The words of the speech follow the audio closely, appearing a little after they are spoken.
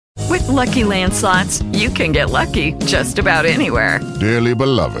Lucky Land Slots, you can get lucky just about anywhere. Dearly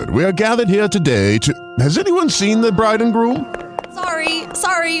beloved, we are gathered here today to... Has anyone seen the bride and groom?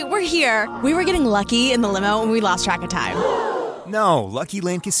 Sorry, we're here. We were getting lucky in the limo and we lost track of time. No, Lucky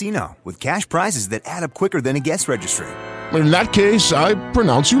Land Casino, with cash prizes that add up quicker than a guest registry. In that case, I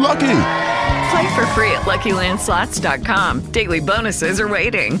pronounce you lucky. Play for free at LuckyLandSlots.com. Daily bonuses are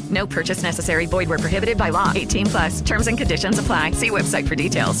waiting. No purchase necessary. Void where prohibited by law. 18+. Terms and conditions apply. See website for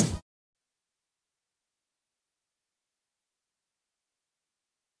details.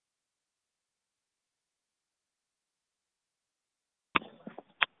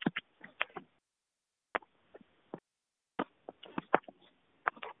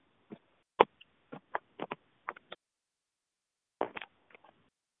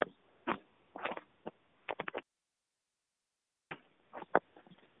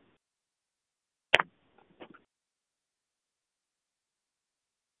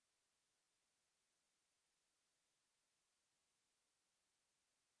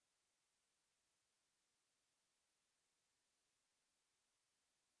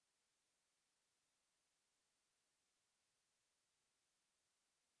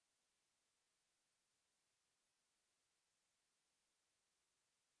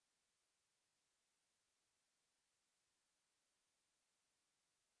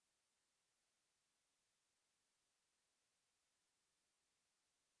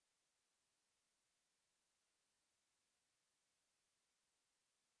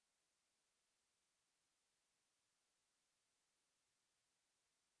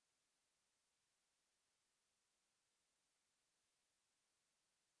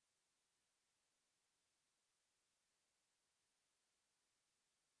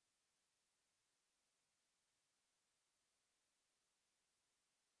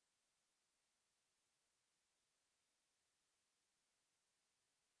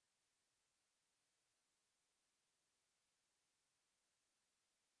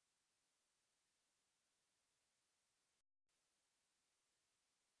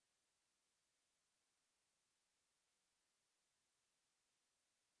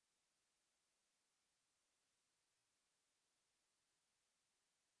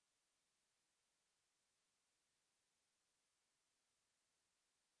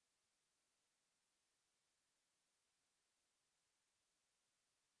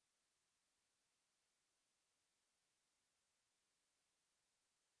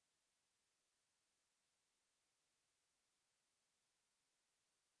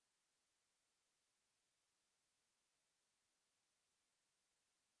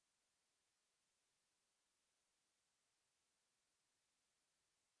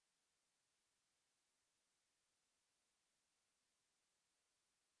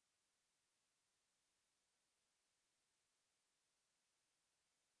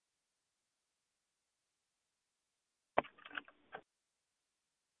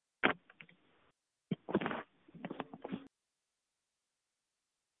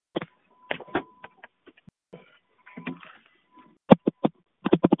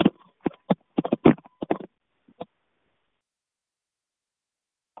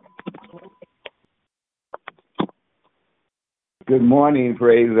 Good morning,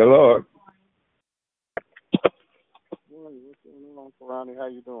 praise the Lord. Good morning. What's going on, Karani? How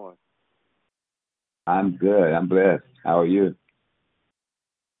you doing? I'm good. I'm blessed. How are you?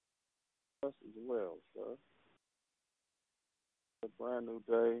 Blessed as well, sir. A brand new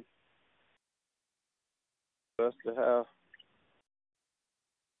day. Blessed to have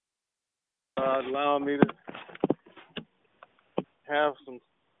God allowing me to have some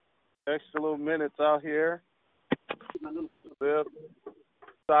extra little minutes out here to live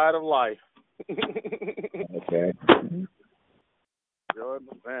side of life. Okay. Enjoying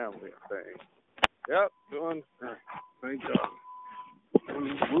the family thing. Yep, doing. Thank God.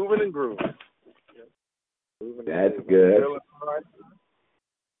 Moving and grooving. Yep. Moving That's and good. feeling all right.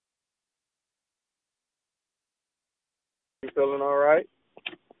 You feeling all right?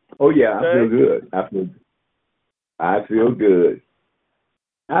 Oh yeah, I feel good. I feel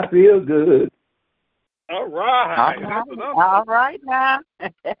good. All right. All right now.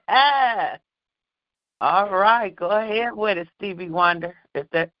 All right, go ahead with it, Stevie Wonder. Is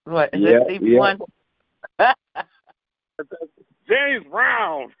that Stevie Wonder? James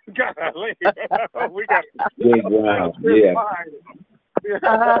Brown. Golly. We got James Brown.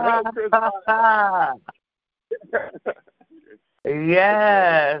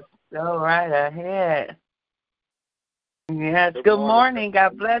 Yes. Go right ahead. Yes. Good morning.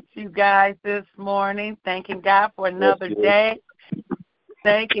 God bless you guys this morning. Thanking God for another day.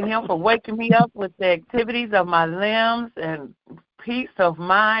 Thanking Him for waking me up with the activities of my limbs and peace of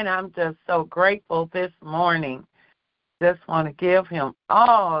mind. I'm just so grateful this morning. Just want to give him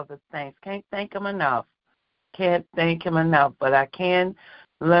all the thanks. Can't thank him enough. Can't thank him enough. But I can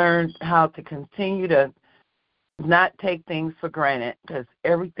learn how to continue to not take things for granted, because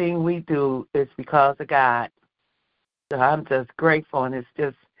everything we do is because of God. So I'm just grateful, and it's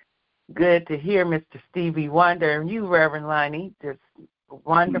just good to hear Mr. Stevie Wonder and you, Reverend Lonnie. Just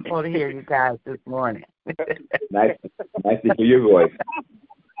wonderful to hear you guys this morning. Nice to hear your voice.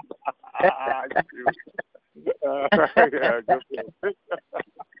 Yeah,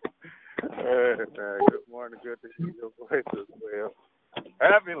 good morning. Good to hear your voice as well.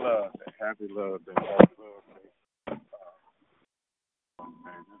 Happy Love Day. Happy Love Day. Happy Love Day.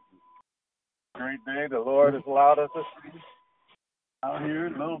 Great day. The Lord has allowed us to see out here a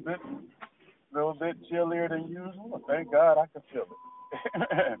little bit chillier than usual. Thank God I can feel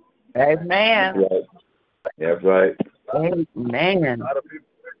it. Amen. That's right. Amen. A lot of people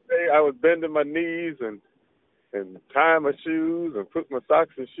say I was bending my knees and tying my shoes and put my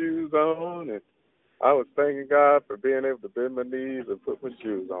socks and shoes on, and I was thanking God for being able to bend my knees and put my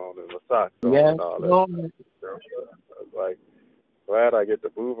shoes on and my socks on and all that. I was like, glad I get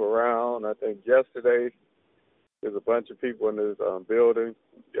to move around. I think yesterday there's a bunch of people in this building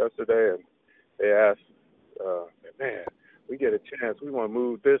yesterday, and they asked, man, we get a chance. We want to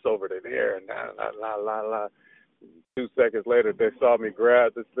move this over to there, and la. 2 seconds later, they saw me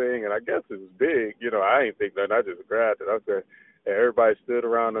grab this thing, and I guess it was big. You know, I ain't think nothing. I just grabbed it. I said, and everybody stood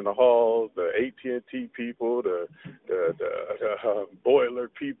around in the halls, the AT&T people, the boiler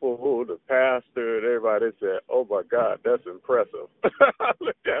people, the pastor, and everybody said, oh, my God, that's impressive. I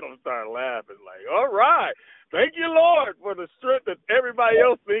looked at them and started laughing, like, all right. Thank you, Lord, for the strength that everybody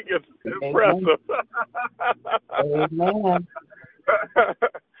else thinks is impressive. Amen.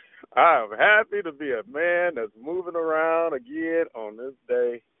 I am happy to be a man that's moving around again on this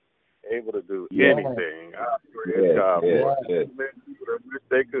day, able to do anything. I praise God for it. I wish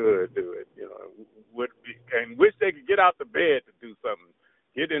they could do it, you know, and wish they could get out the bed to do something,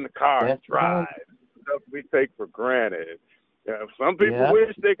 get in the car and drive. Stuff we take for granted. Some people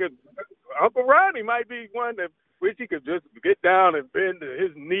wish they could. Uncle Ronnie might be one that wish he could just get down and bend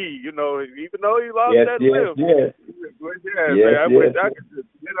his knee, you know, even though he lost that limb. Man, I wish I could just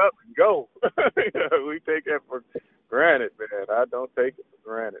get up and go. We take that for granted, man. I don't take it for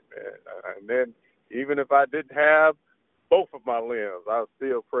granted, man. And then even if I didn't have both of my limbs, I'll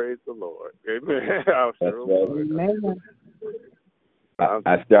still praise the Lord. Amen.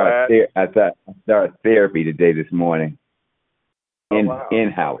 I started therapy today this morning.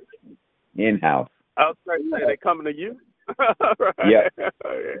 In-house. I was trying to say, they coming to you? Right. Yeah.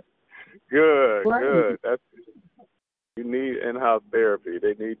 Good. That's you need in-house therapy.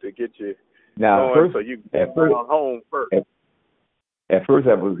 They need to get you going first, so you can get home first. At first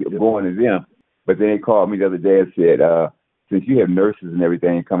I was going to them, but then they called me the other day and said, since you have nurses and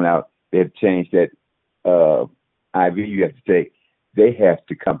everything coming out, they have changed that IV you have to take. They have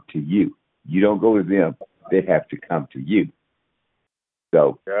to come to you. You don't go to them. They have to come to you.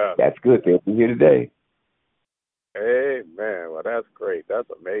 So that's good. They'll be here today. Amen. Well, that's great. That's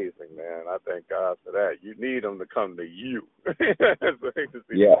amazing, man. I thank God for that. You need them to come to you.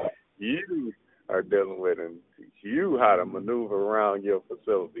 You are dealing with and teach you how to maneuver around your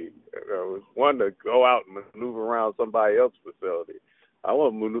facility. It's one to go out and maneuver around somebody else's facility. I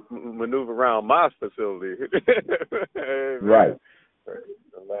want to maneuver around my facility. Right. Praise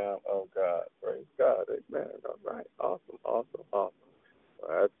the Lamb of God. Praise God. Amen. All right. Awesome. Well,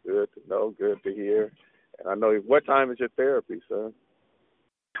 that's good to know. Good to hear. And I know, what time is your therapy, sir?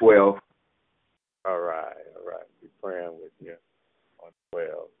 12. All right. Be praying with you on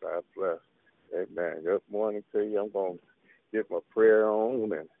 12. God bless. Amen. Good morning to you. I'm going to get my prayer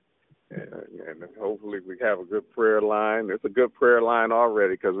on, and hopefully we have a good prayer line. It's a good prayer line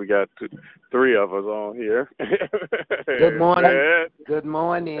already because we got 3 of us on here. Good morning. Good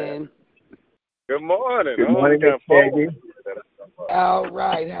morning. Good morning. Good morning, Peggy. All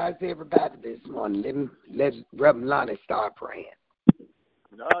right. How's everybody this morning? Let Reverend Lonnie start praying.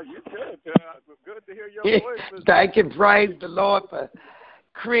 No, you good. Good to hear your voice. Thank and praise the Lord for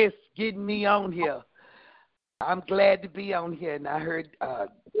Chris getting me on here. I'm glad to be on here, and I heard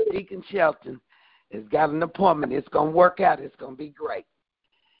Deacon Shelton has got an appointment. It's going to work out. It's going to be great.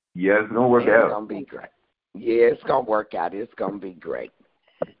 Yeah, it's going to work out. It's going to be great. Yeah, it's going to work out. It's going to be great.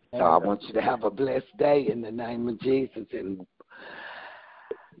 So I want you to have a blessed day in the name of Jesus, and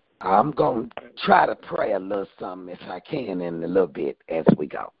I'm going to try to pray a little something if I can in a little bit as we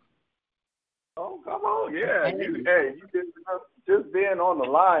go. Oh, come on. Yeah. You just being on the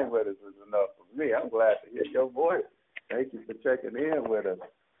line with us is enough for me. I'm glad to hear your voice. Thank you for checking in with us,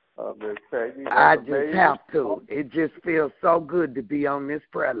 Miss Peggy. I just have to. It just feels so good to be on this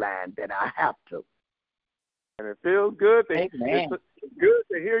prayer line that I have to. And it feels good. It's good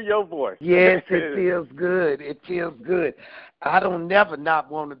to hear your voice. Yes, it feels good. It feels good. I don't never not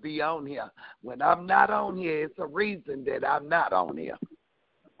want to be on here. When I'm not on here, it's a reason that I'm not on here.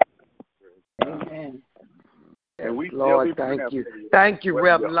 Amen. And we Lord, thank you. Thank you,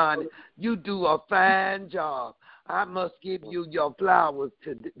 Reverend Lonnie. You do a fine job. I must give you your flowers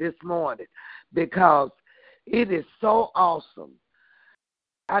this morning because it is so awesome.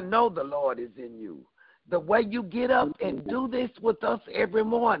 I know the Lord is in you. The way you get up and do this with us every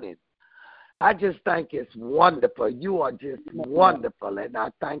morning, I just think it's wonderful. You are just wonderful, and I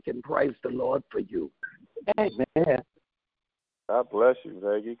thank and praise the Lord for you. Amen. God bless you,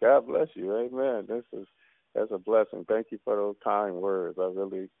 Peggy. God bless you. Amen. That's a blessing. Thank you for those kind words. I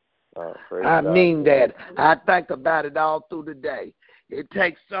really praise God. I mean that. I think about it all through the day. It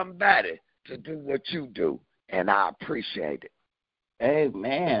takes somebody to do what you do, and I appreciate it.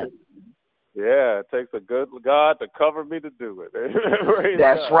 Amen. Yeah, it takes a good God to cover me to do it.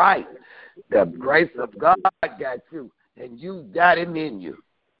 That's God. Right. The grace of God got you, and you got him in you.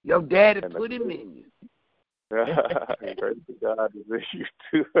 Your daddy put him in you. Grace of God is in you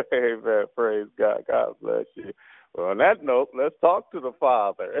too. Amen. Praise God. God bless you. Well, on that note, let's talk to the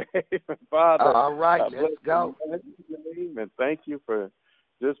Father. Father, all right, let's go. And thank you for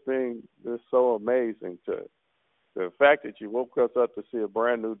just being just so amazing to the fact that you woke us up to see a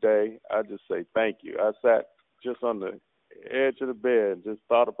brand new day. I just say thank you. I sat just on the edge of the bed and just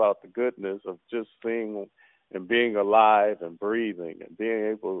thought about the goodness of just seeing and being alive and breathing and being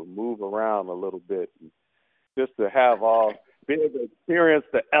able to move around a little bit and just to be able to experience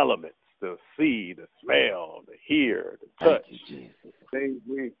the elements, the see, the smell, the hear, the touch, things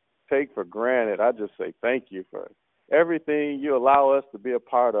we take for granted. I just say thank you for everything you allow us to be a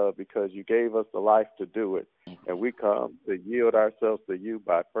part of because you gave us the life to do it. And we come to yield ourselves to you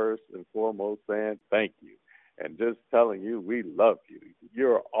by first and foremost saying thank you and just telling you we love you.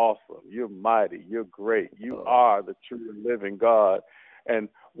 You're awesome. You're mighty. You're great. You are the true and living God. And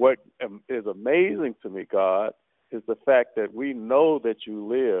what is amazing to me, God, is the fact that we know that you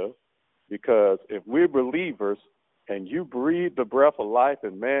live because if we're believers and you breathe the breath of life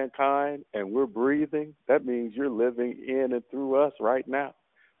in mankind and we're breathing, that means you're living in and through us right now.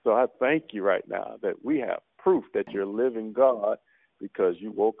 So I thank you right now that we have proof that you're living God because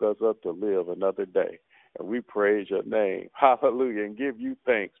you woke us up to live another day. And we praise your name. Hallelujah. And give you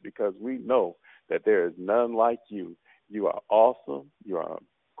thanks because we know that there is none like you. You are awesome. You are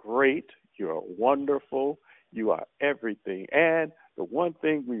great. You are wonderful. You are everything. And the one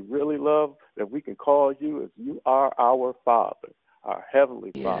thing we really love that we can call you is you are our Father, our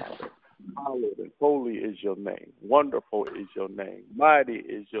Heavenly Father. Hallowed and holy is your name. Wonderful is your name. Mighty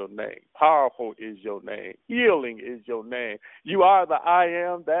is your name. Powerful is your name. Healing is your name. You are the I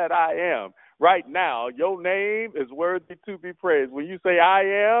am that I am. Right now, your name is worthy to be praised. When you say I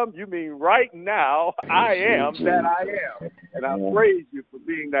am, you mean right now, I am that I am. And I praise you for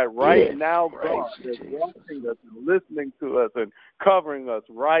being that right now God that's watching us and listening to us and covering us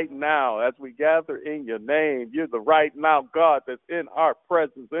right now as we gather in your name. You're the right now God that's in our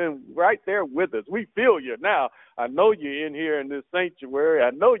presence and right there with us. We feel you now. I know you're in here in this sanctuary. I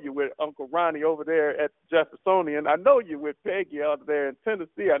know you're with Uncle Ronnie over there at Jeffersonian. I know you're with Peggy out there in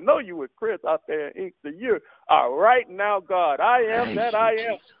Tennessee. I know you're with Chris out there in Inkster. You are right now, God. I am that I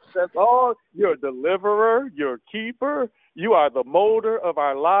am. That's all. You're a deliverer. You're a keeper. You are the molder of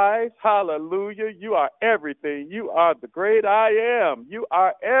our lives. Hallelujah. You are everything. You are the great I am. You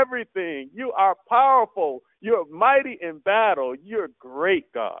are everything. You are powerful. You're mighty in battle. You're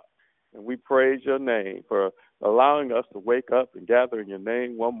great, God. And we praise your name for allowing us to wake up and gather in your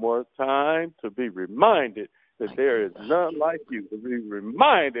name one more time to be reminded that there is none like you, to be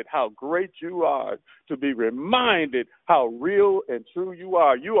reminded how great you are, to be reminded how real and true you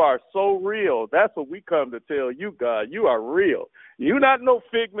are. You are so real. That's what we come to tell you, God. You are real. You're not no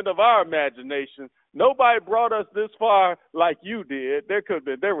figment of our imagination. Nobody brought us this far like you did.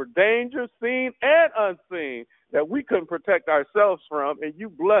 There were dangers seen and unseen that we couldn't protect ourselves from, and you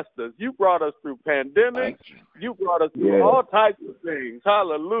blessed us. You brought us through pandemics. You brought us through all types of things.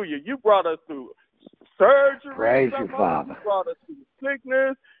 Hallelujah. You brought us through surgery. Praise you, Father. You brought us through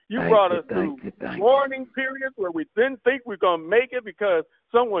sickness. You brought us through mourning periods where we didn't think we were going to make it because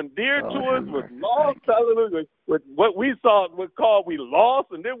someone dear to us was lost, hallelujah, with what we thought was called we lost,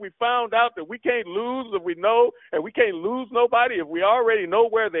 and then we found out that we can't lose if we know, and we can't lose nobody if we already know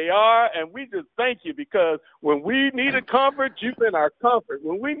where they are, and we just thank you because when we needed comfort, you've been our comfort.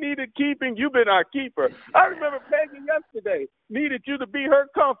 When we needed keeping, you've been our keeper. I remember Peggy yesterday needed you to be her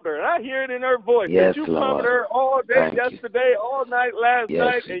comforter, and I hear it in her voice that you comforted her all day yesterday, all night last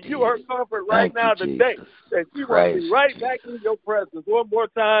night, and you are her comfort right now today, that she wants to be right back in your presence one more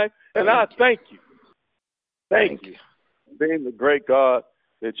time, and I thank you. Thank you for being the great God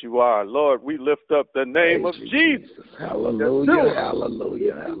that you are. Lord, we lift up the name of Jesus. Hallelujah,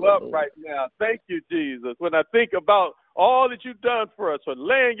 hallelujah, hallelujah. Up right now. Thank you, Jesus. When I think about all that you've done for us, for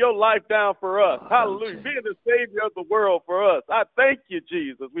laying your life down for us, hallelujah, being the Savior of the world for us, I thank you,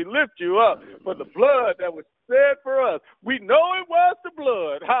 Jesus. We lift you up for the blood that was shed for us. We know it was the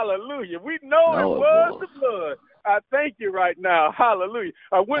blood. Hallelujah. We know it was the blood. I thank you right now. Hallelujah.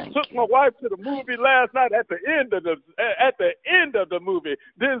 I went and took my wife to the movie last night. At the end of the movie,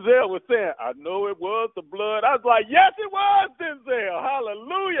 Denzel was saying, I know it was the blood. I was like, yes, it was, Denzel.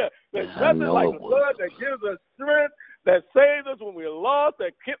 Hallelujah. There's nothing like the blood that gives us strength, that saves us when we're lost,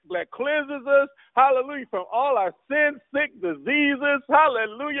 that cleanses us, hallelujah, from all our sin, sick diseases,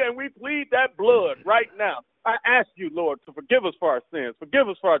 hallelujah, and we plead that blood right now. I ask you, Lord, to forgive us for our sins, forgive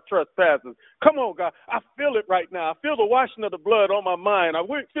us for our trespasses. Come on, God, I feel it right now. I feel the washing of the blood on my mind. I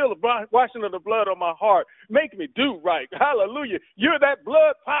feel the washing of the blood on my heart. Make me do right, hallelujah. You're that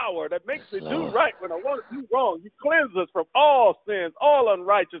blood power that makes me do right when I want to do wrong. You cleanse us from all sins, all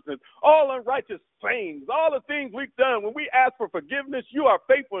unrighteousness, all unrighteous things, all the things we've done. When we ask for forgiveness, you are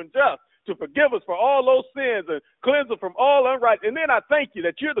faithful and just to forgive us for all those sins and cleanse us from all unrighteousness. And then I thank you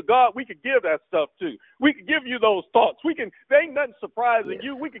that you're the God we could give that stuff to. We could give you those thoughts. There ain't nothing surprising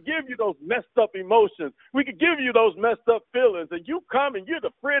you. We could give you those messed up emotions. We could give you those messed up feelings. And you come and you're the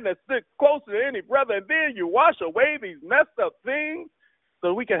friend that sticks closer to any brother. And then you wash away these messed up things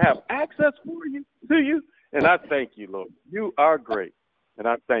so we can have access to you. And I thank you, Lord. You are great. And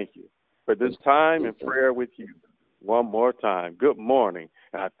I thank you for this time in prayer with you. One more time. Good morning.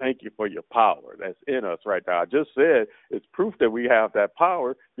 And I thank you for your power that's in us right now. I just said it's proof that we have that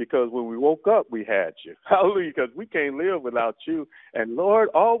power because when we woke up, we had you. Hallelujah, because we can't live without you. And, Lord,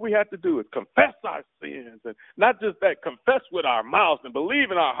 all we have to do is confess our sins. And not just that, confess with our mouths and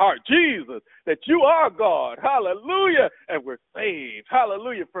believe in our heart, Jesus, that you are God. Hallelujah. And we're saved.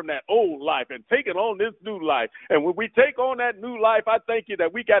 Hallelujah, from that old life and taking on this new life. And when we take on that new life, I thank you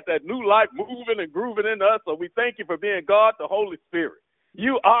that we got that new life moving and grooving in us. So we thank you for being God, the Holy Spirit.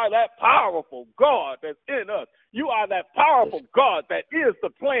 You are that powerful God that's in us. You are that powerful God that is the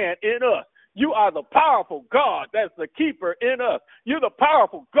plan in us. You are the powerful God that's the keeper in us. You're the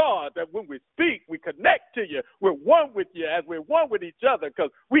powerful God that when we speak, we connect to you. We're one with you as we're one with each other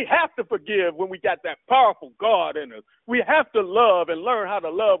because we have to forgive when we got that powerful God in us. We have to love and learn how to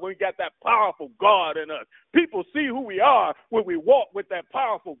love when we got that powerful God in us. People see who we are when we walk with that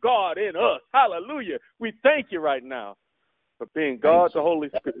powerful God in us. Hallelujah. We thank you right now for being God, the Holy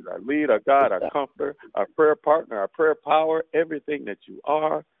Spirit, our lead, our God, our comforter, our prayer partner, our prayer power, everything that you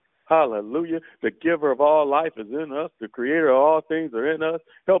are. Hallelujah. The giver of all life is in us. The creator of all things are in us.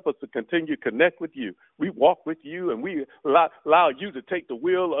 Help us to continue to connect with you. We walk with you and we allow you to take the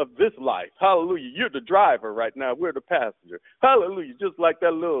wheel of this life. Hallelujah. You're the driver right now. We're the passenger. Hallelujah. Just like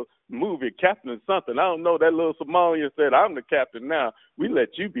that little movie, Captain Something. I don't know, that little Somalian said, I'm the captain now. We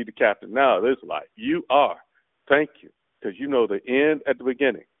let you be the captain now of this life. You are. Thank you. Because you know the end at the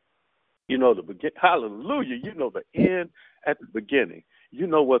beginning. You know the beginning. Hallelujah. You know the end at the beginning. You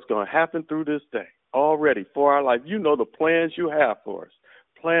know what's going to happen through this day already for our life. You know the plans you have for us,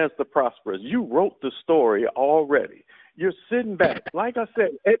 plans to prosper us. You wrote the story already. You're sitting back, like I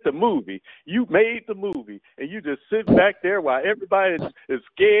said, at the movie. You made the movie, and you just sitting back there while everybody is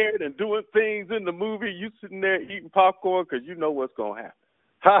scared and doing things in the movie. You sitting there eating popcorn because you know what's going to happen.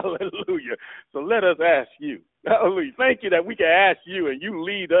 Hallelujah. So let us ask you. Hallelujah. Thank you that we can ask you and you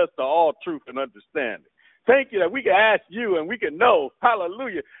lead us to all truth and understanding. Thank you that we can ask you and we can know,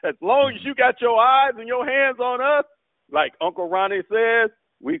 hallelujah, as long as you got your eyes and your hands on us, like Uncle Ronnie says,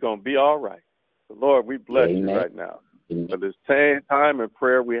 we're going to be all right. So Lord, we bless you right now for this time and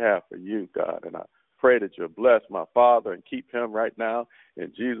prayer we have for you, God. And I pray that you'll bless my father and keep him right now.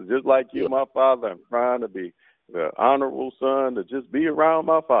 And Jesus, just like you, my father, I'm trying to be the honorable son, to just be around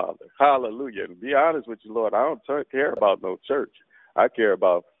my father. Hallelujah. And be honest with you, Lord, I don't care about no church. I care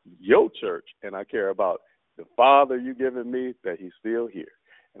about your church, and I care about the Father you given me, that he's still here.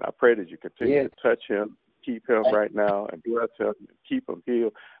 And I pray that you continue to touch him, keep him right now, and bless him, and keep him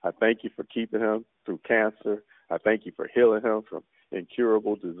healed. I thank you for keeping him through cancer. I thank you for healing him from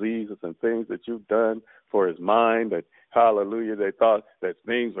incurable diseases and things that you've done for his mind, that, hallelujah, they thought that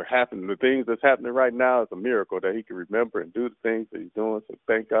things were happening. The things that's happening right now is a miracle that he can remember and do the things that he's doing. So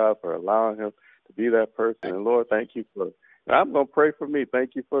thank God for allowing him to be that person. And, Lord, thank you for, and I'm going to pray for me.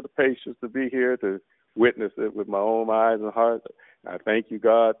 Thank you for the patience to be here to witness it with my own eyes and heart. I thank you,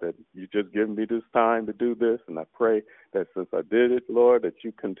 God, that you just given me this time to do this, and I pray that since I did it, Lord, that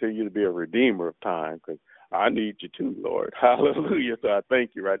you continue to be a redeemer of time, because I need you too, Lord. Hallelujah. So I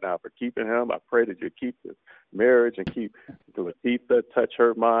thank you right now for keeping him. I pray that you keep his marriage and keep Lakeitha, touch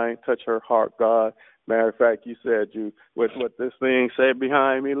her mind, touch her heart, God. Matter of fact, you said what this thing said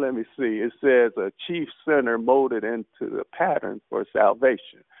behind me. Let me see. It says a chief sinner molded into the pattern for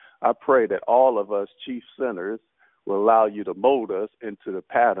salvation. I pray that all of us chief sinners will allow you to mold us into the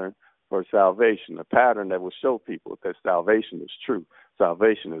pattern for salvation, a pattern that will show people that salvation is true,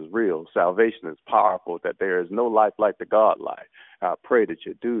 salvation is real, salvation is powerful, that there is no life like the God life. I pray that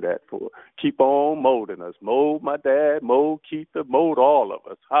you do that keep on molding us. Mold my dad, mold Keitha, mold all of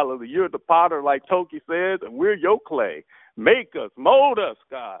us. Hallelujah. You're the potter, like Toki says, and we're your clay. Make us, mold us,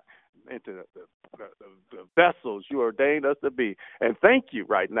 God, into the vessels you ordained us to be. And thank you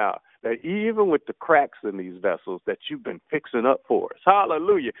right now that even with the cracks in these vessels that you've been fixing up for us,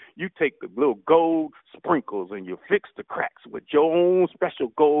 hallelujah, you take the little gold sprinkles and you fix the cracks with your own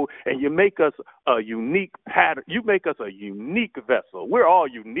special gold, and you make us a unique pattern. You make us a unique vessel. We're all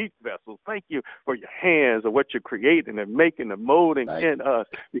unique vessels. Thank you for your hands and what you're creating and making and molding in us,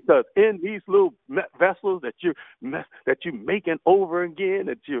 because in these little vessels that you're making over again,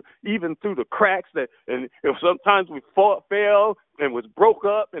 that you even through the cracks that, and sometimes we fail and was broke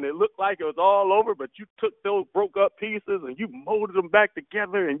up and it looked like it was all over, but you took those broke up pieces and you molded them back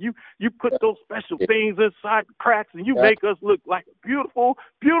together, and you put those special things inside the cracks, and you make us look like a beautiful,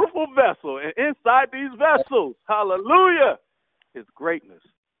 beautiful vessel. And inside these vessels, hallelujah, is greatness.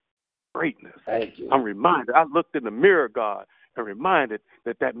 Greatness. Thank you. I'm reminded, I looked in the mirror, God, and reminded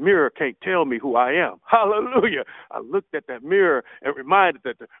that mirror can't tell me who I am. Hallelujah. I looked at that mirror and reminded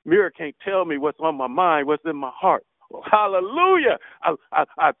that the mirror can't tell me what's on my mind, what's in my heart. Well, hallelujah.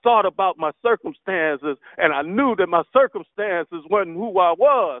 I thought about my circumstances, and I knew that my circumstances wasn't who I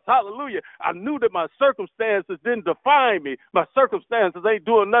was. Hallelujah. I knew that my circumstances didn't define me. My circumstances ain't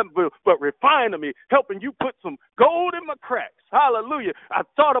doing nothing but refining me, helping you put some gold in my cracks. Hallelujah. I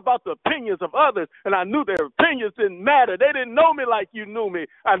thought about the opinions of others, and I knew their opinions didn't matter. They didn't know me like you knew me.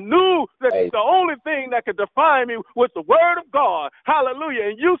 I knew that the only thing that could define me was the word of God. Hallelujah.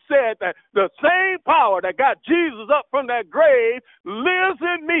 And you said that the same power that got Jesus up from that grave lives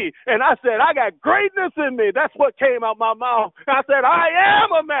in me. And I said, I got greatness in me. That's what came out my mouth. I said, I am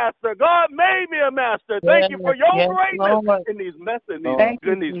a master. God made me a master. Thank you for your greatness in these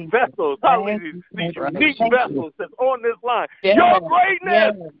vessels. Hallelujah. These unique vessels that's on this line. Your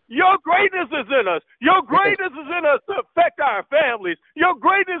greatness is in us. Your greatness is in us to affect our families. Your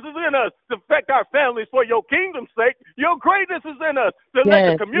greatness is in us to affect our families for your kingdom's sake. Your greatness is in us to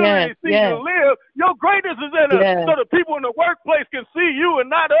let the community see you live. Your greatness is in us so the people in the workplace can see you and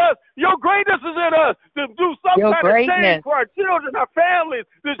not us. Your greatness is in us to do some kind of change for our children, our families,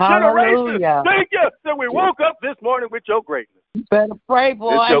 this generation. Thank you that we woke up this morning with your greatness. You better pray,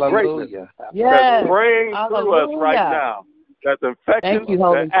 boy. It's your greatness that's praying through us right now. That's infecting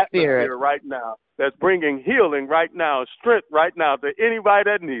the atmosphere right now. That's bringing healing right now, strength right now to anybody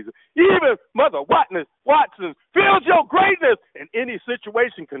that needs it. Even Mother Watson feels your greatness in any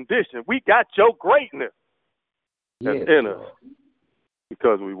situation, condition. We got your greatness that's in us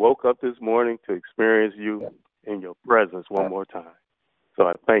because we woke up this morning to experience you in your presence one more time. So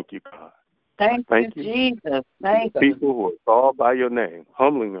I thank you, God. Thank you, Jesus. Thank you. People who are called by your name,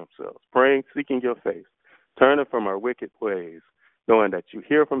 humbling themselves, praying, seeking your face, turning from our wicked ways, knowing that you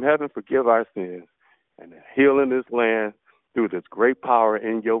hear from heaven, forgive our sins, and healing this land through this great power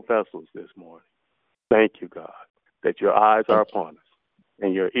in your vessels this morning. Thank you, God, that your eyes are upon us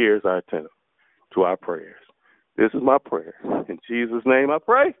and your ears are attentive to our prayers. This is my prayer. In Jesus' name I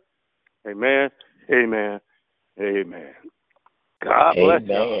pray. Amen, amen, amen. God bless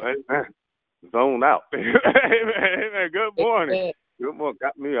y'all. Amen. Zoned out. Amen, amen. Good morning. Good morning.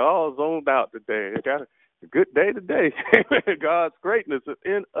 Got me all zoned out today. Got a good day today. God's greatness is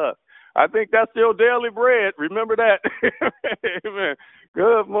in us. I think that's your daily bread. Remember that. Amen.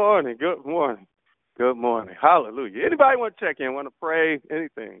 Good morning. Good morning. Good morning. Hallelujah. Anybody want to check in? Want to pray?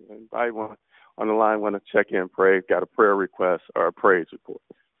 Anything? Anybody want on the line want to check in, pray? Got a prayer request or a praise report?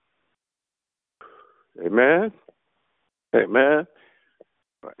 Amen. Amen.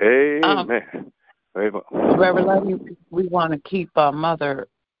 Amen. Reverend Levy, we want to keep Mother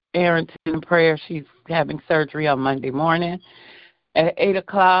Arrington in prayer. She's having surgery on Monday morning. at 8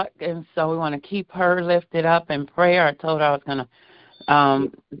 o'clock, and so we want to keep her lifted up in prayer. I told her I was going to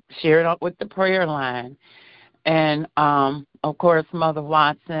share it up with the prayer line. And, of course, Mother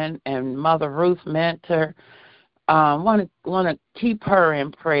Watson and Mother Ruth Mentor, want to keep her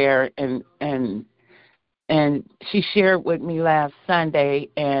in prayer. And she shared with me last Sunday,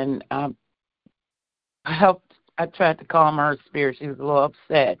 and I tried to calm her spirit. She was a little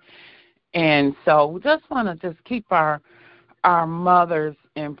upset. And so we just want to just keep our mothers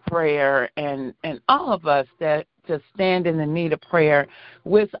in prayer, and all of us that just stand in the need of prayer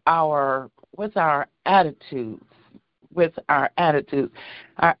with our attitudes. Our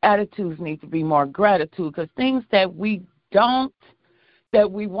attitudes need to be more gratitude, because things that we want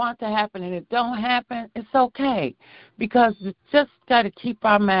to happen and it don't happen, it's okay, because we just got to keep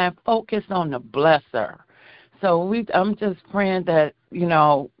our mind focused on the blesser. So I'm just praying that,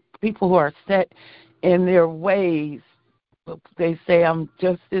 people who are set in their ways, they say, I'm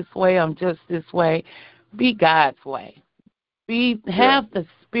just this way, be God's way. Have the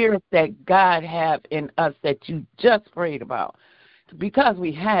spirit that God have in us that you just prayed about, because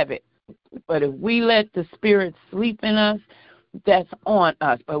we have it. But if we let the Spirit sleep in us, that's on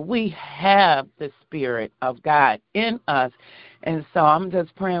us. But we have the Spirit of God in us. And so I'm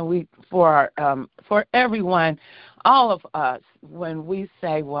just praying for everyone, all of us, when we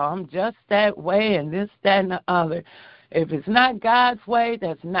say, well, I'm just that way and this, that, and the other. If it's not God's way,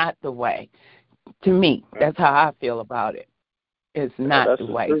 that's not the way. To me, that's how I feel about it. It's not the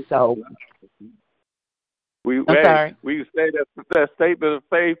way. Truth. So we say that statement of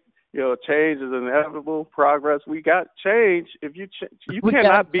faith, change is inevitable, progress. We got change. If you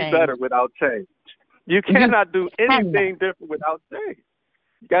cannot be better without change. You cannot do anything different without change.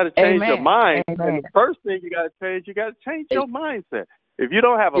 You got to change your mind. And the first thing you got to change your mindset. If you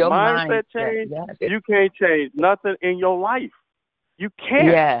don't have a mindset change, you can't change nothing in your life. You can't.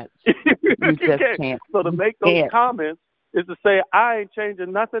 Yes. You just can't. So to make those comments is to say, I ain't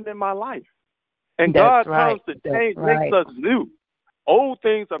changing nothing in my life. And God comes to change, makes us new. Old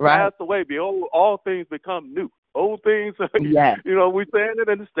things are passed away. Behold, all things become new. Old things, we saying it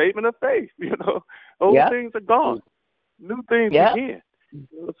in the statement of faith. Old things are gone. New things begin.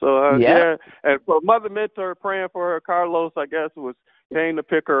 So, and for Mother Mentor, praying for her, Carlos, I guess, came to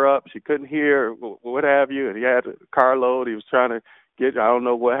pick her up. She couldn't hear, what have you, and he had a carload. He was trying to I don't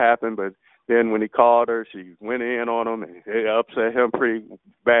know what happened, but then when he called her, she went in on him, and it upset him pretty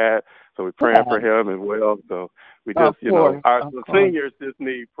bad. So we're praying for him as well. So we just, the seniors just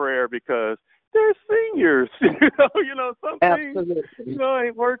need prayer, because they're seniors. Some things,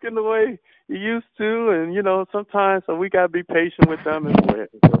 ain't working the way you used to, and, sometimes, so we got to be patient with them as well.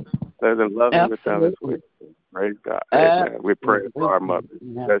 And loving with them as well. Praise God. Amen. We're praying for our mothers,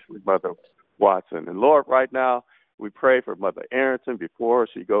 especially Mother Watson. And Lord, right now, we pray for Mother Arrington before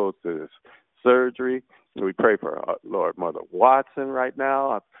she goes to this surgery. We pray for, Lord, Mother Watson right now.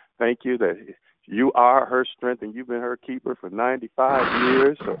 I thank you that you are her strength, and you've been her keeper for 95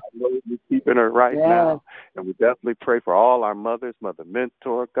 years. So I know you're keeping her right now. And we definitely pray for all our mothers, Mother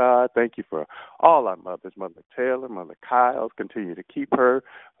Mentor, God. Thank you for all our mothers, Mother Taylor, Mother Kyles. Continue to keep her.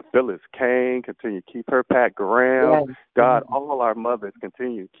 Phyllis Kane, continue to keep her. Pat Graham, God, all our mothers,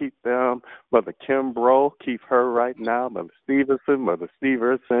 continue to keep them. Mother Kimbrough, keep her right now. Mother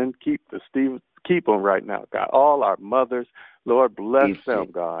Stevenson, keep them right now, God. All our mothers, Lord, bless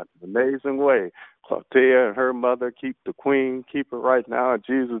them, God, in an amazing way. Clotea and her mother, keep the queen, keep her right now in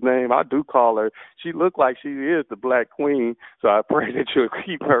Jesus' name. I do call her. She looked like she is the Black Queen, so I pray that you'll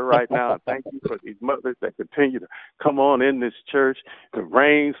keep her right now. Thank you for these mothers that continue to come on in this church. The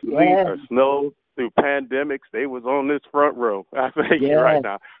rain, sleet, or snow, through pandemics, they was on this front row. I thank you right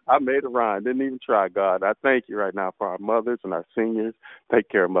now. I made a rhyme, didn't even try, God. I thank you right now for our mothers and our seniors. Take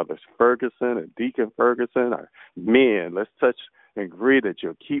care of Mothers Ferguson and Deacon Ferguson, our men. Let's touch and agree that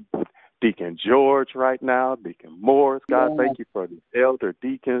you'll keep Deacon George right now, Deacon Morris. God, thank you for the elder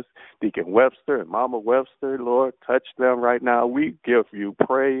deacons, Deacon Webster and Mama Webster. Lord, touch them right now. We give you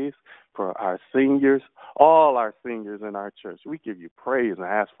praise for our seniors, all our seniors in our church. We give you praise and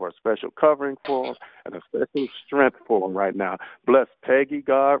ask for a special covering for them and a special strength for them right now. Bless Peggy,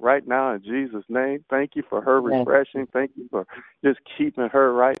 God, right now in Jesus' name. Thank you for her refreshing. Thank you for just keeping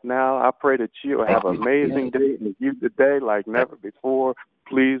her right now. I pray that she'll have an amazing day with you today like never before.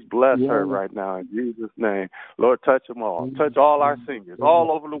 Please bless her right now in Jesus' name. Lord, touch them all. Touch all our seniors all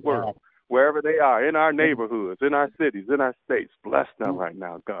over the world. wherever they are, in our neighborhoods, in our cities, in our states. Bless them right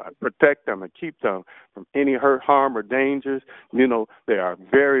now, God. Protect them and keep them from any hurt, harm, or dangers. You know, they are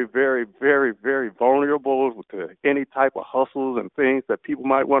very, very, very, very vulnerable to any type of hustles and things that people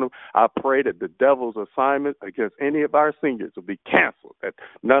might want to. I pray that the devil's assignment against any of our seniors will be canceled, that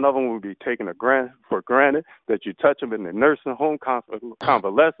none of them will be taken for granted, that you touch them in the nursing home,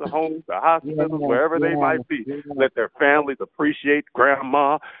 convalescent homes, the hospitals, wherever they might be. Let their families appreciate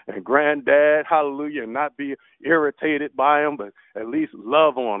grandma and granddad, hallelujah, and not be irritated by them, but at least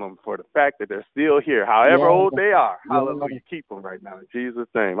love on them for the fact that they're still here, however old they are. Hallelujah. Keep them right now in Jesus'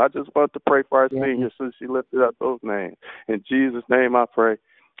 name. I just want to pray for our seniors since she lifted up those names. In Jesus' name I pray.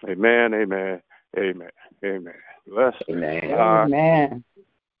 Amen, amen, amen, amen. Bless. Amen. Amen.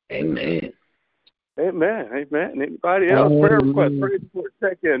 Amen. Amen, amen. Anybody else? Prayer request, praise report,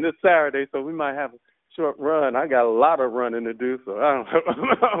 check in this Saturday, so we might have a short run. I got a lot of running to do, so I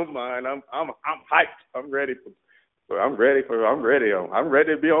don't mind. I'm hyped. I'm ready to be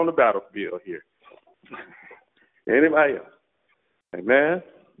on the battlefield here. Anybody else? Amen.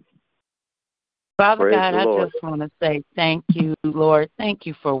 Father Praise God, the I Lord. just want to say thank you, Lord. Thank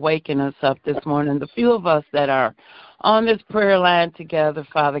you for waking us up this morning. The few of us that are on this prayer line together,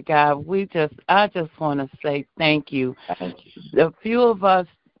 Father God, I just want to say thank you. The few of us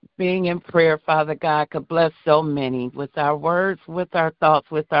being in prayer, Father God, could bless so many with our words, with our thoughts,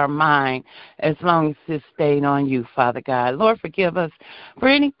 with our mind, as long as it stayed on you, Father God. Lord, forgive us for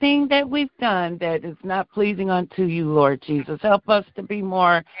anything that we've done that is not pleasing unto you, Lord Jesus. Help us to be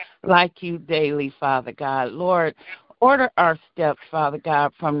more like you daily, Father God. Lord, order our steps, Father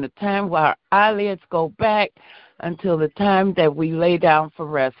God, from the time where our eyelids go back until the time that we lay down for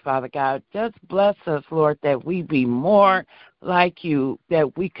rest, Father God. Just bless us, Lord, that we be more like you,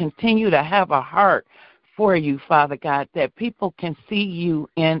 that we continue to have a heart for you, Father God, that people can see you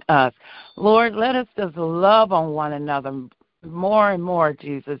in us. Lord, let us just love on one another more and more,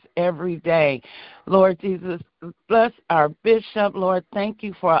 Jesus, every day. Lord Jesus, bless our bishop. Lord, thank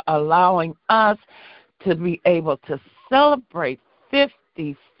you for allowing us to be able to celebrate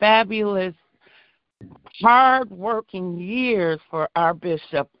 50 fabulous, hard-working years for our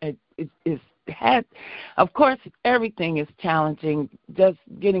bishop. Of course, everything is challenging. Just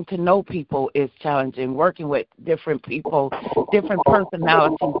getting to know people is challenging. Working with different people, different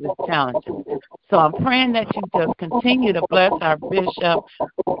personalities is challenging. So I'm praying that you just continue to bless our bishop,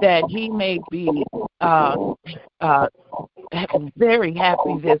 that he may be very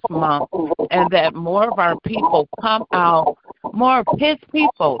happy this month, and that more of our people come out, more of his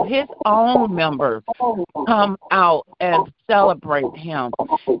people, his own members, come out and celebrate him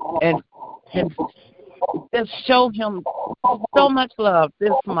and just show him so much love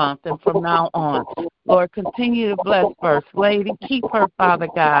this month and from now on. Lord, continue to bless First Lady. Keep her, Father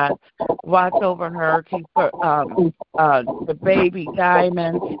God. Watch over her. Keep her, the baby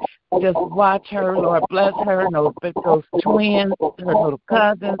Diamond. Just watch her, Lord. Bless her and those twins, her little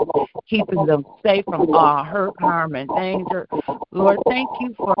cousins, keeping them safe from all hurt, harm, and danger. Lord, thank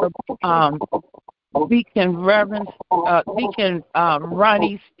you for Deacon Ronnie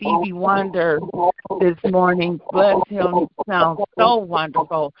Stevie Wonder this morning. Bless him. He sounds so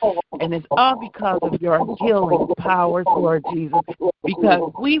wonderful. And it's all because of your healing powers, Lord Jesus,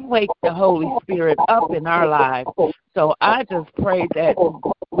 because we wake the Holy Spirit up in our lives. So I just pray that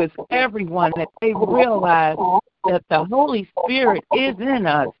with everyone, that they realize that the Holy Spirit is in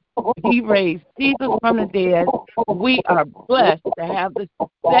us. He raised Jesus from the dead. We are blessed to have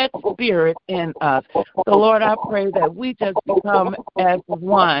that spirit in us. So, Lord, I pray that we just become as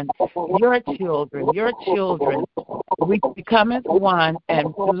one, your children. We become as one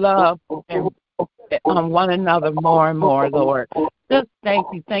and love and on one another more and more, Lord. Just thank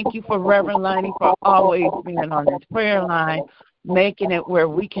you. Thank you for Reverend Lonnie for always being on this prayer line, making it where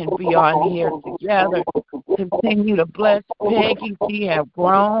we can be on here together. Continue to bless Peggy. She has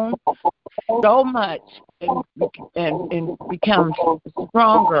grown so much and become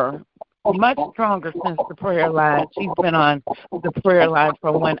stronger, much stronger since the prayer line. She's been on the prayer line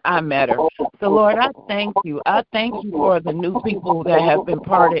from when I met her. So, Lord, I thank you. I thank you for the new people that have been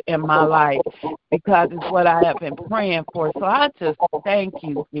parted in my life, because it's what I have been praying for. So I just thank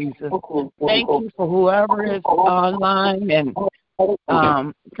you, Jesus. Thank you for whoever is online and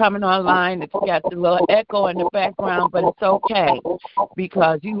coming online. It's got the little echo in the background, but it's okay,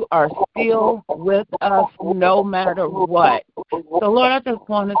 because you are still with us no matter what. So, Lord, I just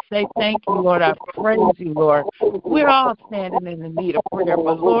want to say thank you, Lord. I praise you, Lord. We're all standing in the need of prayer,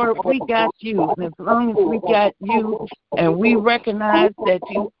 but, Lord, we got you. And as long as we got you and we recognize that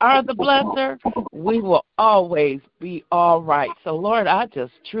you are the blesser, we will always be all right. So, Lord, I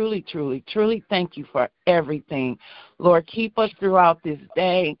just truly, truly, truly thank you for everything. Lord, keep us throughout this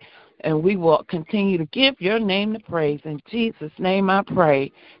day, and we will continue to give your name the praise. In Jesus' name I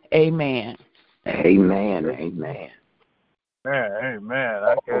pray. Amen. Amen. Amen. Amen.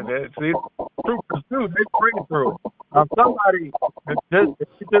 I can see troopers too. They pray through. Somebody if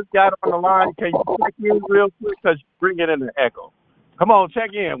you just got on the line, can you check in real quick because you bring it in an echo? Come on,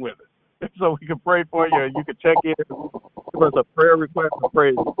 check in with us so we can pray for you. And you can check in, give us a prayer request and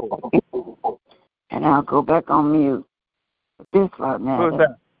praise report. And I'll go back on mute. This right now. Who's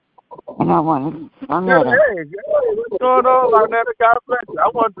that? And I want to. Hey, what's going on, Lynetta? God bless you. I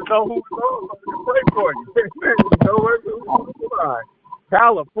wanted to know who was on to pray for you. You know who's on the line.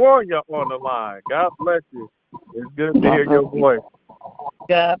 California on the line. God bless you. It's good to hear your voice.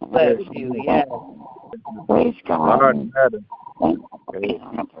 God bless you. Yes. Praise God. All right,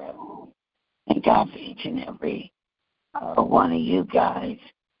 Thank God for each and every one of you guys.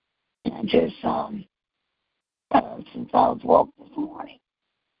 And just since I was woke this morning,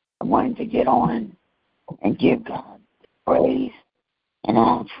 I wanted to get on and give God praise and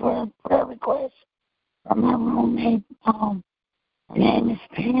ask for a prayer request from my roommate. Her name is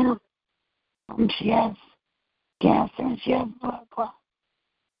Pam. She has cancer and she has blood clots.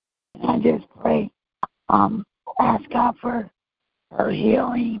 And I just pray, ask God for her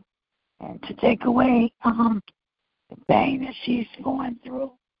healing and to take away the pain that she's going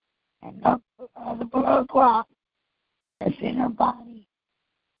through and the blood clot that's in her body.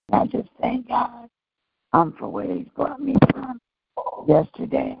 I just thank God for where He's brought me from.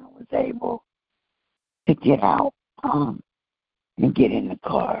 Yesterday, I was able to get out and get in the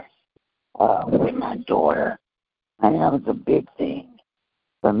car with my daughter, and that was a big thing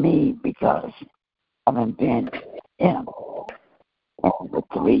for me because I haven't been in for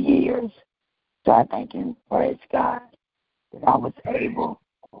 3 years. So I thank and praise God that I was able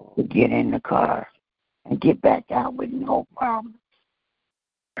to get in the car and get back out with no problem.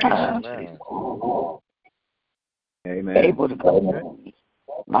 Amen. Able to go.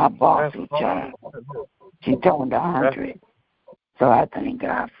 My boss who tried, she turned 100. So I thank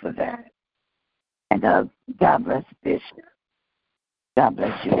God for that. And God bless Bishop. God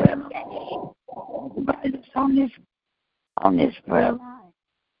bless you, everybody that's on this prayer line.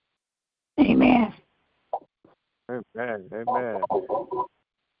 Amen. Amen.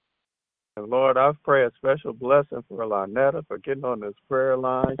 And Lord, I pray a special blessing for Lynetta for getting on this prayer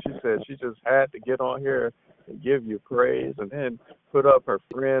line. She said she just had to get on here and give you praise, and then put up her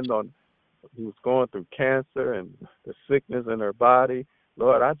friend who's going through cancer and the sickness in her body.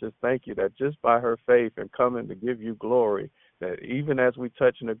 Lord, I just thank you that just by her faith and coming to give you glory, that even as we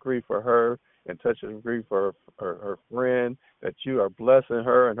touch and agree for her and touch and agree for her friend, that you are blessing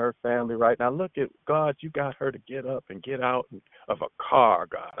her and her family right now. Look at God, you got her to get up and get out of a car,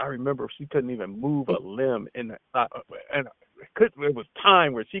 God. I remember she couldn't even move a limb and it was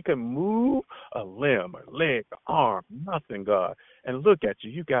time where she couldn't move a limb, a leg, an arm, nothing, God. And look at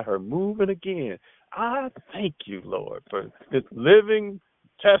you, you got her moving again. I thank you, Lord, for this living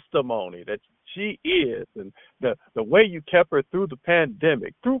testimony that she is, and the way you kept her through the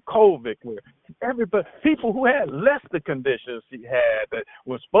pandemic, through COVID, where everybody, people who had less the conditions she had, that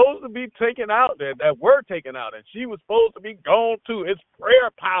were supposed to be taken out, that were taken out, and she was supposed to be gone too. It's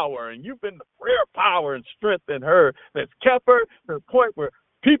prayer power, and you've been the prayer power and strength in her that's kept her to the point where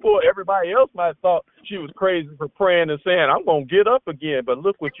everybody else might have thought she was crazy for praying and saying, I'm going to get up again. But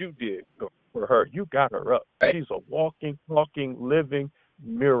look what you did for her. You got her up. She's a walking, talking, living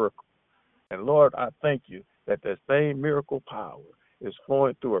miracle. And Lord, I thank you that same miracle power is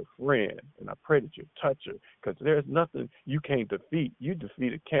flowing through her friend. And I pray that you touch her, because there's nothing you can't defeat. You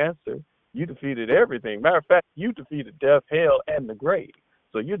defeated cancer. You defeated everything. Matter of fact, you defeated death, hell, and the grave.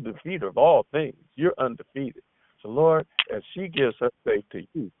 So you're the defeater of all things. You're undefeated. So, Lord, as she gives her faith to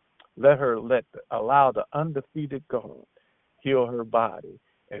you, allow the undefeated God heal her body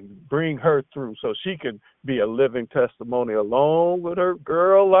and bring her through so she can be a living testimony along with her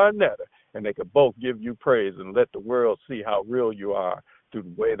girl, Lynetta. And they could both give you praise and let the world see how real you are through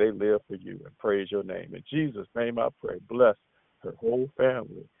the way they live for you, and praise your name. In Jesus' name I pray. Bless her whole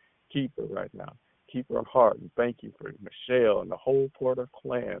family. Keep her right now. Keep her heart. And thank you for Michelle and the whole Porter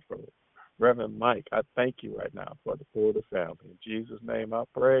clan, for Reverend Mike. I thank you right now for the Porter family. In Jesus' name I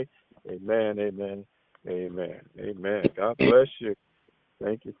pray. Amen, amen, amen, amen. God bless you.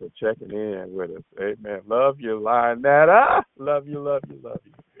 Thank you for checking in with us. Amen. Love you, Lionetta. Love you, love you, love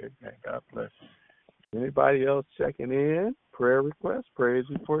you. Amen. God bless you. Anybody else checking in? Prayer requests, praise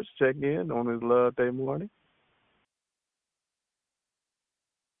reports, check in on this Love Day morning.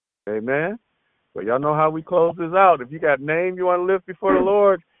 Amen. Well, y'all know how we close this out. If you got a name you want to lift before the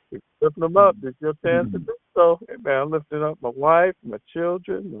Lord, if you're lifting them up, it's your chance to do so. Amen. I'm lifting up my wife, my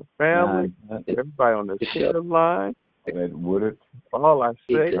children, my family, everybody on this line. Woodard, all I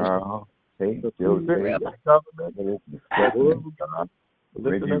say, Carl, Tate, Joe,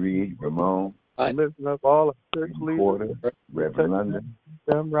 Reggie Reed, Ramon, lifting up all of church leaders, Reverend London,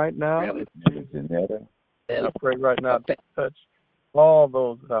 them right now. Janetta. I pray right now to touch all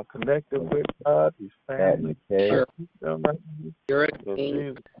those that are connected with God, these families. Them right now. In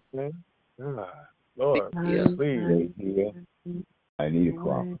Jesus' name. Lord, please. I need a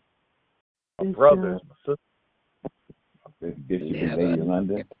Crawford. My brothers, my sisters. Bishop and Lady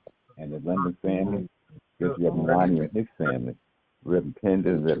London and the London family, Bishop Reverend Lonnie and his family, Reverend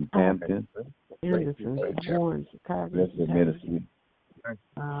Pender, Reverend Hampton, Warren, Chicago, rest of the ministry.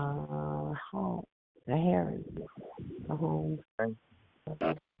 The Harris, the Holmes,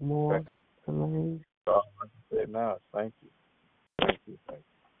 Moore, the Lane. All I can say now is thank you. Thank you, thank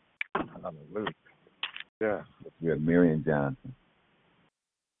you. Hallelujah. Yeah. We have Marion Johnson.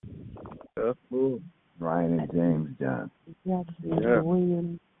 That's cool. Ryan and James Johnson. The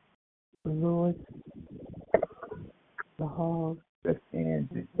Williams, the Lewis, the Hall. That's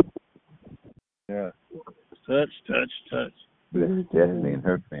Angie. Yeah. Touch. Bless Stephanie and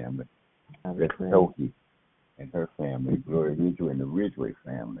her family. Bless Toki and her family. Gloria Ridgway and the Ridgway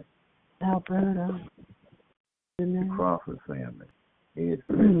family. Alberta. The Crawford family. Ed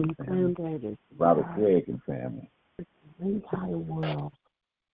family. Robert Craig and family. The entire world.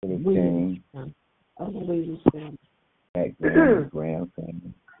 Philip King. Other leaders family. Pat Graham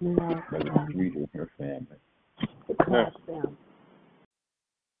family. Mother Street and her family. The Clark family.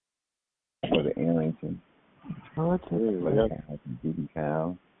 Mother Arlington. Mother Judy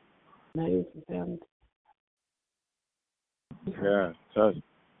Cow. Mason family. Yeah, touch.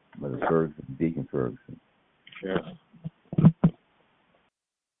 Mother Ferguson, Deacon Ferguson. Yeah.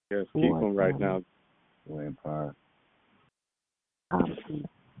 Yes, keep them right now. William Park.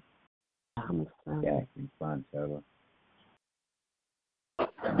 Thomas Jackie Fontella.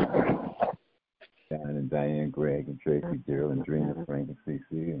 John and Diane Gregg and Tracy Darrell and Drina Frank and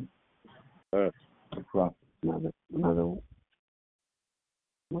CC and the Crawford. Mother.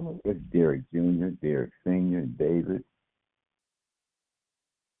 It's Derek Jr., Derek Sr., David.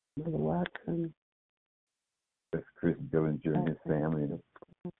 Mother Watson. That's Chris Dillinger and his family.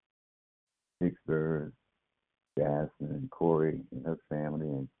 Vicksburg, Jasmine and Corey and her family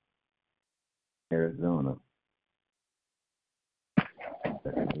in Arizona.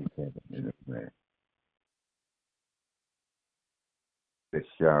 That's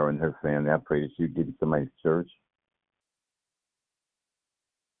Shara and her family. I pray that you get to somebody's church.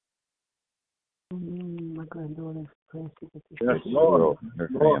 My granddaughter's praying. Yes, Lord. Her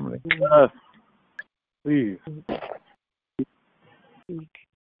family. Yes. Please.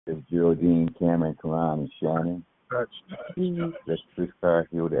 There's Geraldine, Cameron, Karan, and Shannon. Touch. That's Chris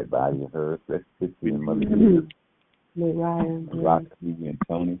Carfield, that body of hers. That's Christy and Mother Ryan, Roxy and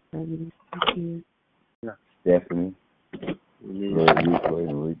Tony. Yeah. Stephanie. Gloria Ridgway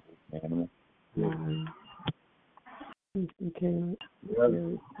and Ridgway family.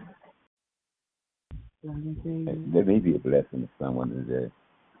 There may be a blessing to someone today.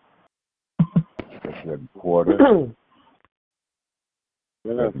 That's Reverend Porter.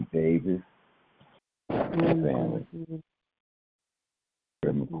 Reverend Davis. Family.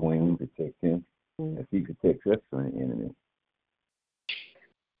 Reverend McQueen, protect him as he protects us from the enemy.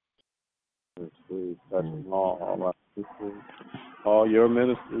 Please touch them all our sisters, all your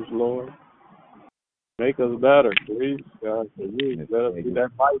ministers, Lord. Make us better, please, God, for you. Let us be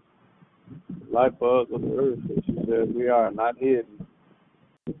that light for us on the earth. That you said we are not hidden.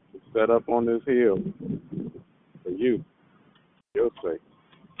 Set up on this hill for you, your sake.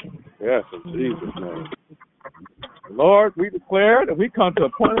 Yes, in Jesus' name. Lord, we declare that we come to a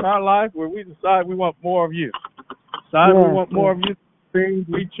point in our life where we decide we want more of you. We want more of you, things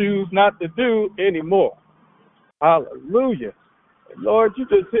we choose not to do anymore. Hallelujah. And Lord, you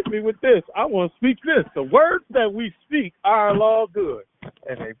just hit me with this. I want to speak this. The words that we speak are all good,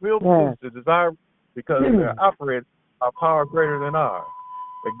 and they will produce the desire because they're operating our power greater than ours.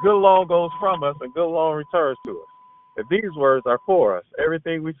 The good alone goes from us, and good alone returns to us. That these words are for us.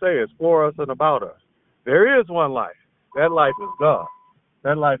 Everything we say is for us and about us. There is one life. That life is God.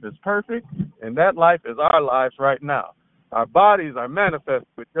 That life is perfect, and that life is our lives right now. Our bodies are manifested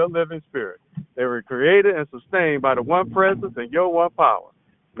with your living spirit. They were created and sustained by the one presence and your one power.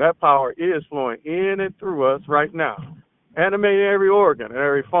 That power is flowing in and through us right now, animating every organ and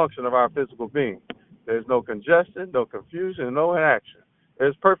every function of our physical being. There's no congestion, no confusion, no inaction.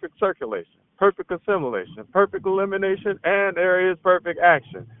 There's perfect circulation, perfect assimilation, perfect elimination, and there is perfect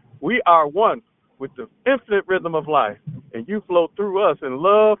action. We are one with the infinite rhythm of life, and you flow through us in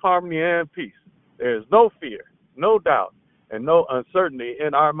love, harmony, and peace. There is no fear, no doubt, and no uncertainty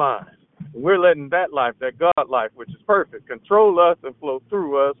in our minds. We're letting that life, that God life, which is perfect, control us and flow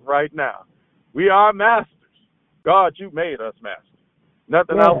through us right now. We are masters. God, you made us masters.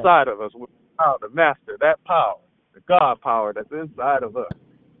 Nothing outside of us will allow to master that power, the God power that's inside of us.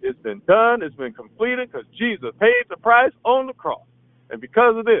 It's been done. It's been completed because Jesus paid the price on the cross. And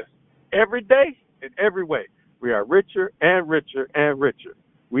because of this, every day, in every way, we are richer and richer and richer.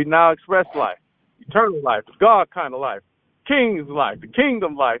 We now express life, eternal life, the God kind of life. King's life, the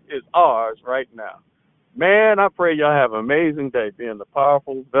kingdom life is ours right now. Man, I pray y'all have an amazing day being the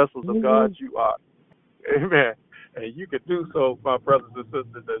powerful vessels of God you are. Amen. And you can do so, my brothers and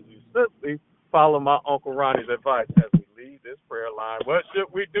sisters, as you simply follow my Uncle Ronnie's advice as we lead this prayer line. What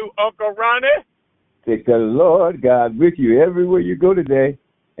should we do, Uncle Ronnie? Take the Lord God with you everywhere you go today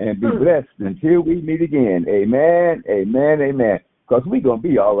and be blessed until we meet again. Amen, amen, amen. Because we're going to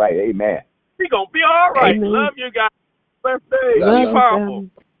be all right. Amen. We're going to be all right. Amen. Love you guys. Blessed day. Be powerful.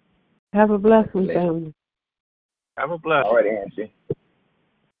 Have a blessed one, family. Have a blessed one. All right, Angie.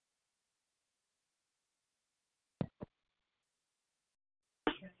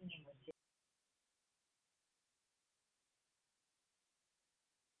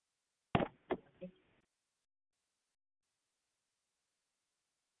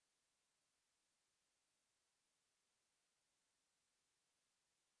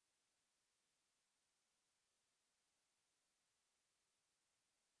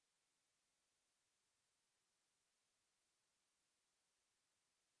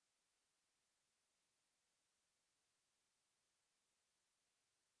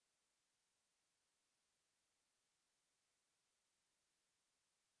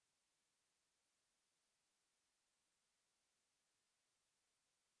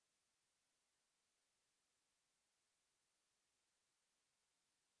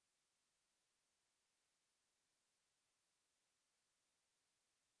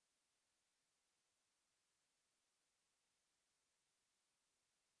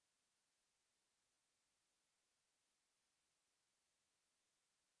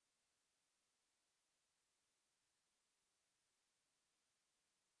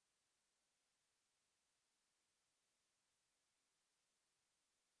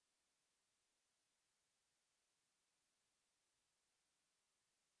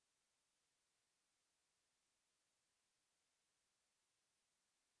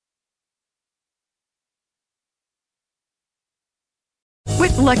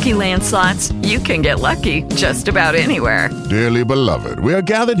 With Lucky Land Slots, you can get lucky just about anywhere. Dearly beloved, we are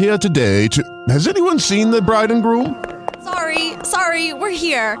gathered here today to... Has anyone seen the bride and groom? Sorry, we're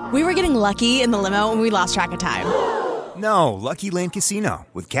here. We were getting lucky in the limo and we lost track of time. No, Lucky Land Casino,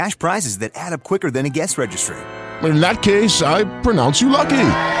 with cash prizes that add up quicker than a guest registry. In that case, I pronounce you lucky.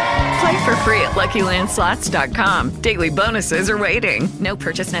 Play for free at LuckyLandSlots.com. Daily bonuses are waiting. No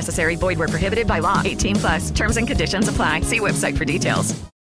purchase necessary. Void where prohibited by law. 18+. Terms and conditions apply. See website for details.